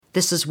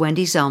This is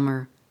Wendy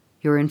Zelmer,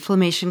 your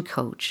inflammation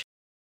coach.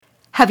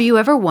 Have you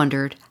ever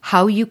wondered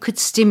how you could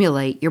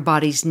stimulate your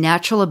body's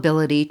natural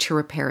ability to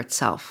repair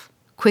itself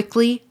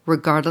quickly,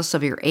 regardless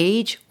of your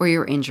age or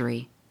your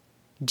injury?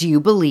 Do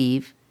you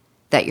believe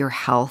that your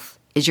health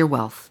is your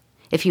wealth?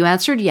 If you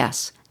answered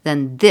yes,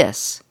 then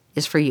this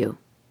is for you.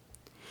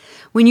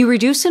 When you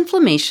reduce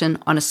inflammation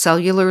on a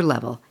cellular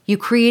level, you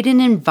create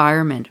an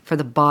environment for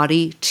the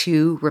body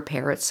to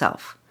repair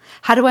itself.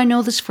 How do I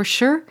know this for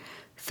sure?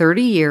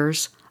 30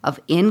 years of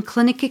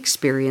in-clinic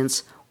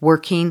experience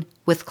working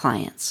with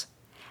clients.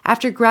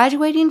 After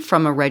graduating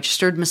from a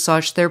registered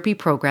massage therapy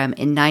program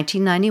in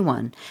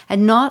 1991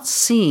 and not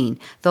seeing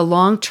the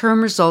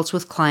long-term results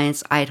with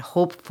clients I had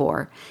hoped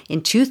for,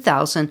 in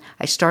 2000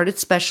 I started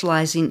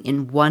specializing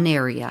in one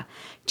area,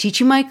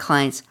 teaching my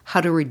clients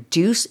how to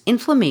reduce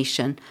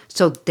inflammation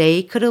so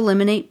they could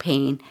eliminate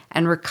pain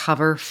and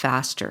recover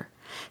faster.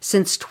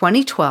 Since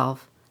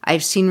 2012,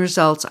 I've seen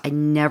results I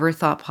never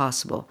thought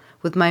possible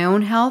with my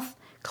own health,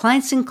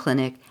 clients in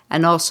clinic,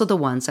 and also the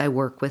ones I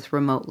work with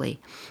remotely.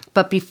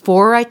 But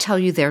before I tell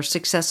you their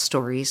success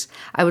stories,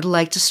 I would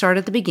like to start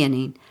at the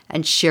beginning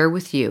and share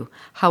with you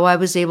how I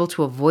was able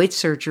to avoid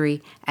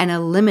surgery and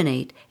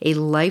eliminate a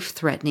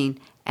life-threatening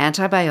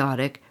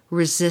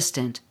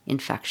antibiotic-resistant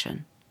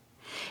infection.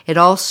 It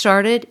all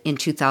started in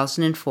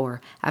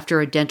 2004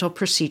 after a dental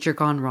procedure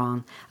gone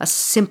wrong, a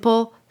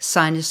simple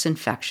sinus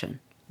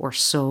infection, or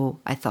so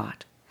I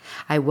thought.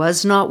 I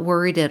was not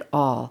worried at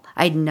all.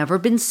 I'd never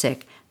been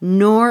sick,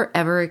 nor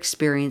ever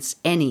experienced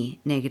any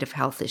negative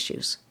health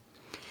issues.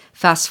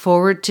 Fast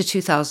forward to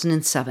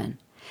 2007.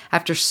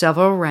 After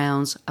several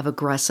rounds of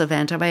aggressive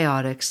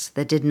antibiotics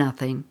that did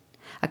nothing,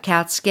 a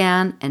CAT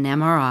scan and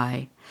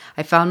MRI,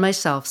 I found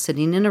myself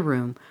sitting in a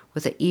room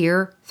with an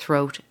ear,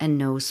 throat, and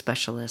nose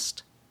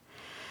specialist.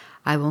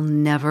 I will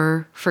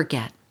never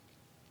forget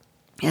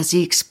as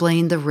he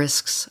explained the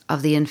risks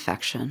of the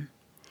infection,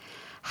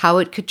 how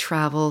it could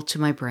travel to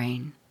my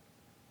brain,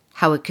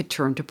 how it could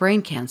turn to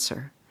brain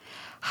cancer,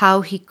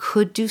 how he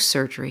could do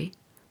surgery,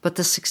 but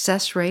the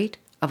success rate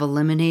of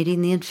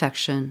eliminating the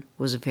infection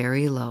was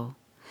very low,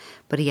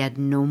 but he had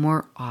no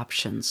more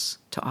options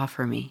to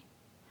offer me.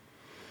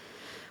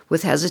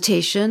 With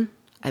hesitation,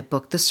 I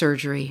booked the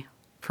surgery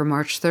for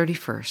March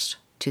 31st,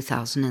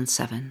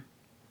 2007.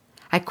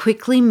 I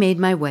quickly made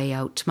my way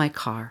out to my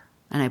car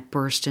and I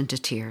burst into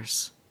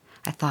tears.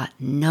 I thought,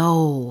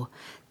 no,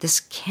 this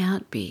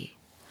can't be.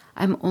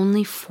 I'm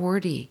only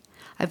 40.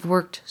 I've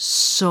worked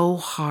so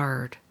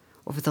hard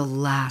over the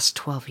last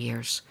 12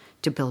 years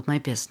to build my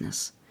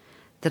business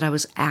that I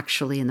was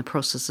actually in the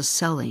process of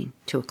selling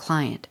to a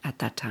client at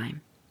that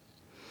time.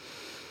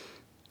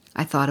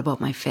 I thought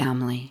about my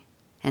family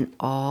and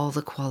all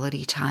the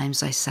quality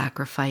times I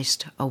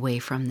sacrificed away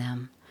from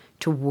them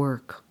to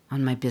work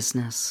on my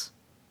business.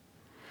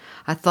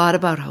 I thought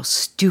about how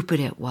stupid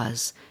it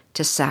was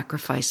to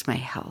sacrifice my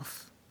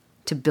health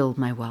to build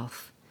my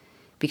wealth.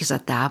 Because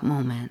at that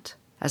moment,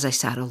 as I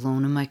sat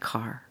alone in my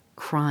car,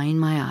 crying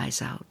my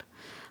eyes out,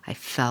 I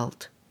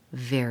felt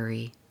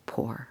very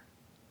poor.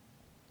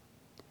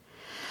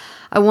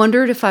 I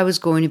wondered if I was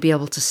going to be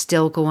able to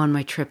still go on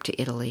my trip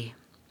to Italy.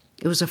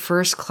 It was a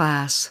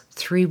first-class,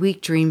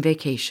 3-week dream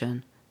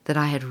vacation that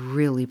I had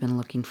really been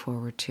looking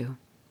forward to.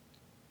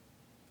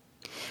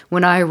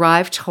 When I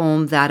arrived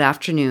home that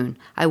afternoon,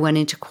 I went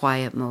into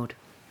quiet mode.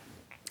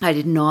 I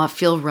did not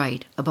feel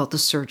right about the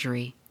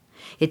surgery.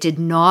 It did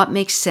not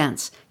make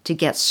sense to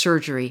get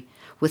surgery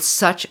with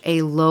such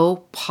a low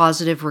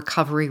positive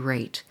recovery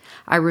rate.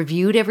 I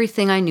reviewed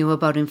everything I knew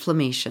about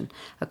inflammation.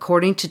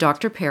 According to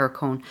Dr.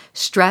 Perricone,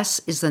 stress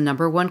is the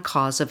 #1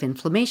 cause of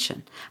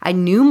inflammation. I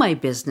knew my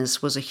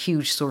business was a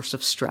huge source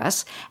of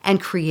stress and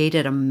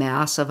created a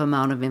massive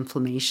amount of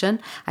inflammation.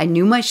 I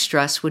knew my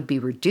stress would be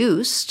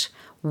reduced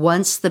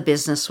once the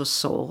business was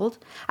sold.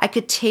 I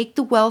could take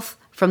the wealth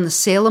from the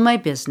sale of my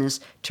business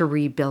to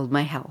rebuild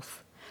my health.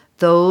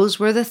 Those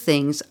were the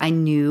things I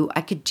knew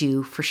I could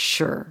do for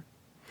sure.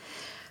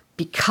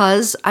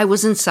 Because I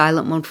was in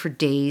silent mode for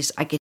days,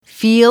 I could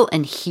feel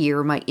and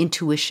hear my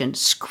intuition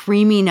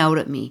screaming out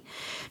at me.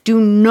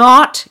 Do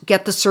not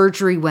get the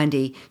surgery,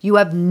 Wendy. You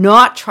have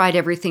not tried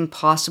everything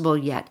possible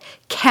yet.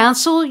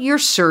 Cancel your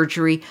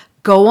surgery.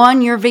 Go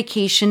on your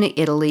vacation to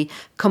Italy.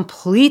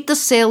 Complete the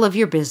sale of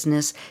your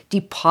business.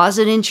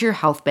 Deposit into your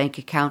health bank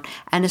account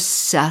and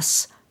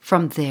assess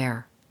from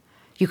there.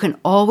 You can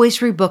always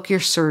rebook your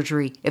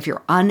surgery if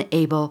you're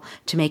unable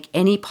to make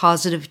any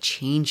positive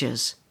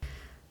changes.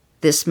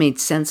 This made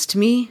sense to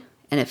me,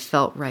 and it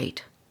felt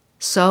right.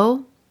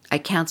 So I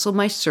canceled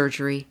my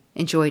surgery,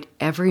 enjoyed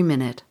every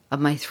minute of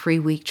my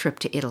 3-week trip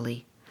to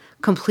Italy,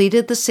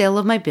 completed the sale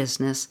of my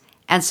business,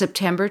 and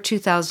September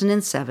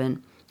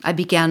 2007, I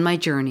began my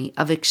journey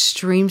of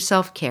extreme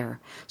self-care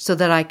so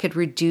that I could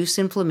reduce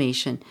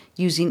inflammation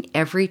using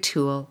every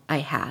tool I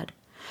had.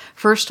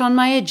 First on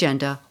my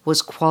agenda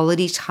was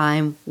quality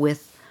time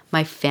with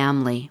my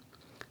family.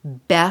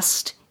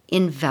 Best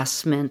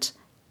investment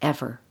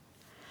ever.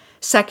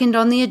 Second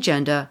on the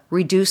agenda,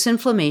 reduce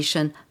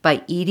inflammation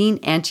by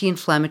eating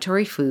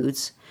anti-inflammatory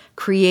foods,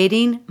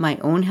 creating my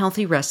own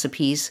healthy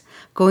recipes,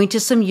 going to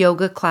some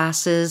yoga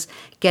classes,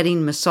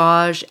 getting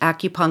massage,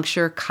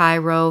 acupuncture,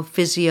 chiro,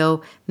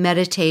 physio,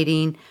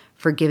 meditating,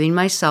 forgiving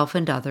myself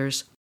and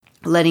others,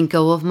 letting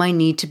go of my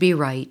need to be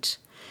right,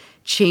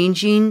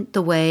 changing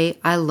the way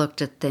I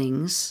looked at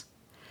things,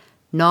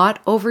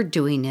 not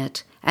overdoing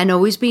it, and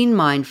always being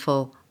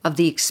mindful of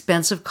the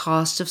expensive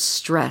cost of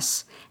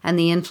stress and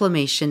the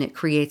inflammation it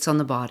creates on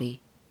the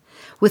body.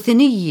 Within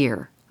a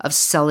year of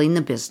selling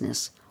the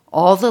business,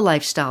 all the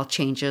lifestyle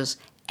changes,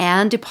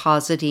 and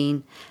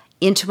depositing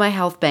into my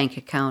health bank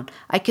account,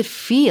 I could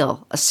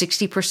feel a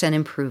 60%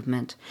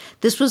 improvement.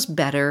 This was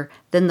better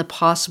than the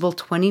possible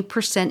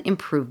 20%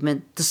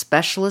 improvement the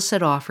specialist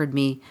had offered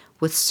me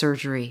with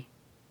surgery.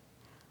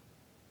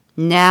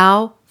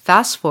 Now,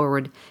 fast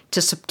forward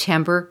to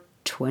September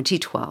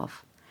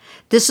 2012.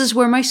 This is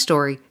where my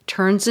story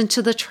turns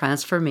into the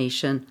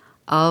transformation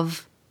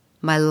of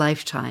my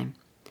lifetime.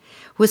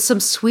 With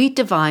some sweet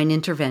divine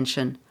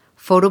intervention,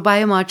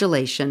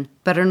 photobiomodulation,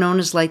 better known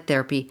as light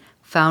therapy,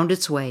 found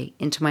its way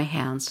into my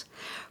hands.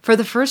 For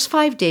the first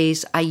 5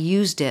 days, I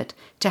used it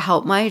to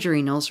help my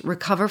adrenals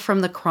recover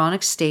from the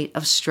chronic state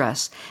of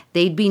stress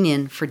they'd been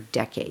in for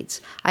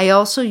decades. I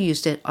also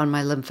used it on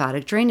my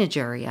lymphatic drainage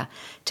area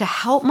to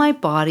help my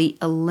body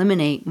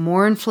eliminate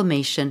more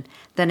inflammation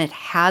than it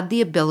had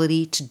the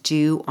ability to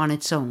do on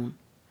its own.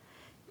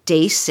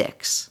 Day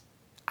 6,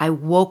 I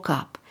woke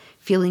up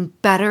feeling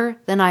better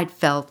than I'd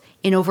felt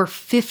in over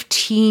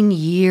 15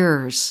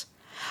 years.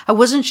 I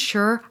wasn't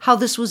sure how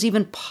this was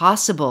even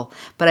possible,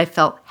 but I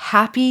felt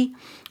happy,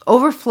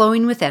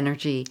 overflowing with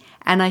energy,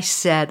 and I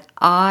said,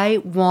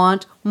 I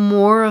want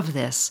more of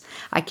this.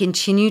 I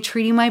continued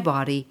treating my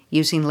body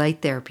using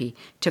light therapy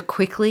to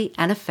quickly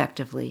and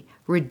effectively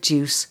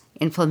reduce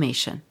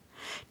inflammation.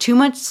 2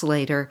 months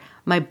later,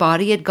 my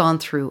body had gone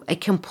through a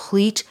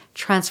complete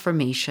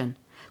transformation.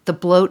 The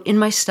bloat in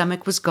my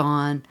stomach was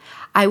gone.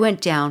 I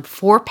went down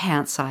 4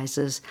 pant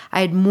sizes.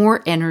 I had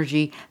more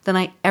energy than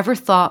I ever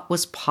thought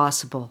was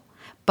possible.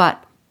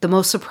 But the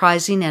most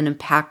surprising and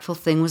impactful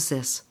thing was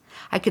this.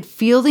 I could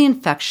feel the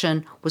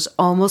infection was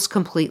almost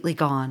completely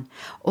gone.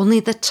 Only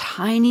the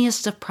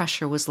tiniest of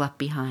pressure was left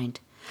behind.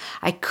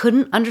 I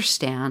couldn't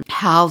understand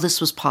how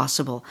this was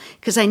possible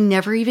because I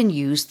never even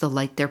used the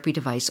light therapy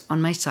device on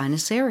my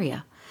sinus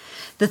area.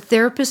 The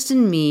therapist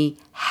in me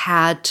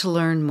had to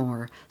learn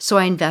more, so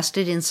I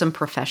invested in some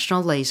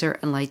professional laser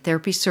and light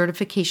therapy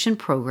certification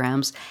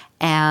programs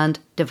and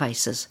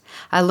devices.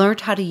 I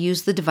learned how to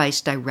use the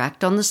device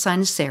direct on the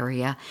sinus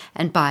area,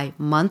 and by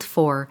month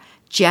 4,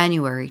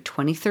 January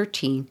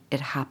 2013,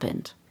 it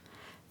happened.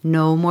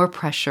 No more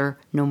pressure,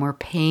 no more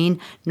pain,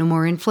 no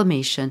more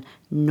inflammation,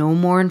 no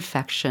more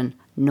infection,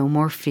 no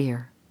more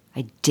fear.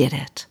 I did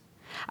it.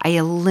 I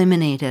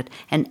eliminated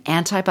an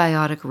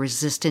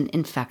antibiotic-resistant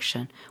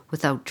infection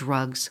without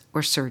drugs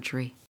or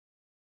surgery.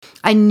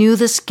 I knew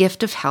this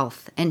gift of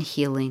health and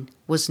healing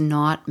was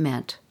not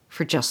meant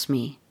for just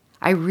me.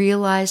 I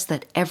realized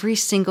that every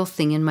single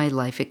thing in my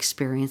life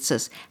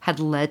experiences had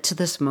led to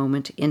this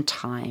moment in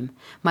time,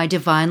 my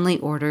divinely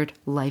ordered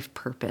life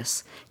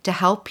purpose, to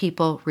help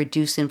people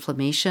reduce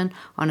inflammation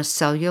on a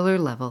cellular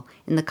level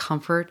in the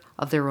comfort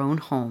of their own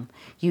home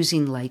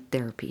using light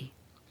therapy.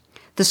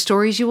 The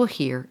stories you will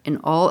hear in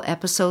all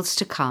episodes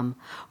to come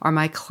are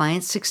my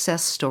client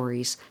success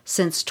stories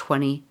since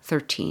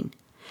 2013.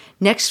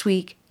 Next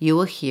week, you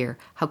will hear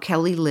how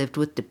Kelly lived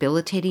with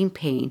debilitating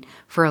pain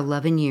for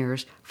 11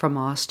 years from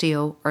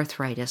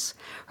osteoarthritis.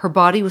 Her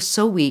body was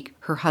so weak,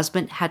 her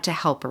husband had to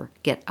help her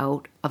get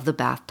out of the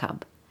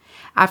bathtub.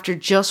 After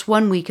just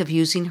 1 week of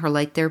using her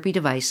light therapy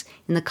device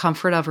in the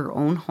comfort of her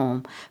own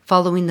home,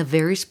 following the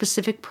very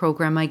specific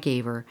program I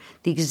gave her,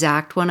 the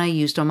exact one I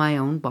used on my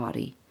own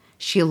body,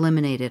 she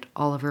eliminated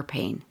all of her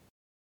pain.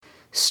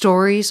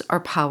 Stories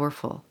are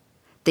powerful.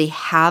 They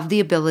have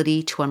the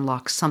ability to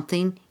unlock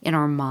something in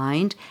our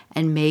mind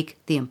and make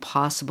the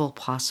impossible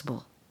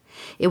possible.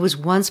 It was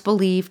once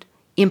believed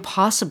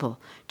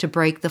impossible to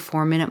break the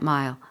 4-minute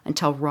mile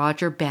until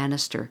Roger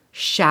Bannister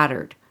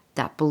shattered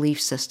that belief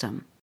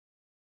system.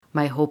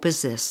 My hope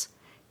is this,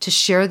 to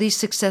share these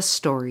success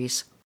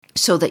stories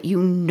so that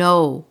you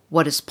know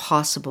what is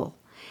possible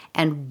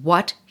and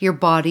what your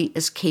body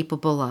is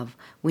capable of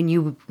when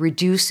you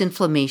reduce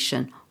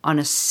inflammation on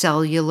a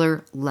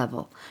cellular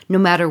level, no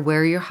matter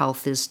where your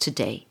health is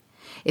today.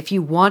 If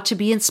you want to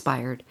be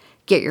inspired,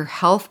 get your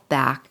health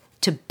back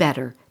to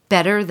better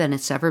than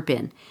it's ever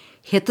been,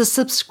 hit the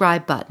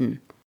subscribe button.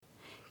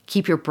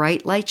 Keep your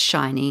bright light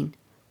shining.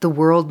 The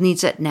world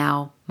needs it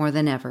now more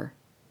than ever.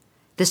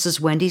 This is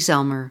Wendy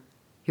Zelmer,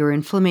 your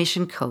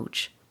inflammation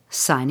coach,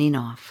 signing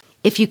off.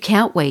 If you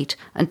can't wait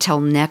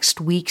until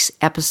next week's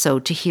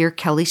episode to hear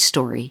Kelly's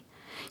story,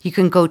 you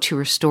can go to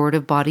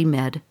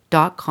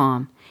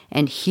restorativebodymed.com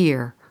and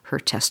hear her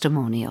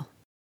testimonial.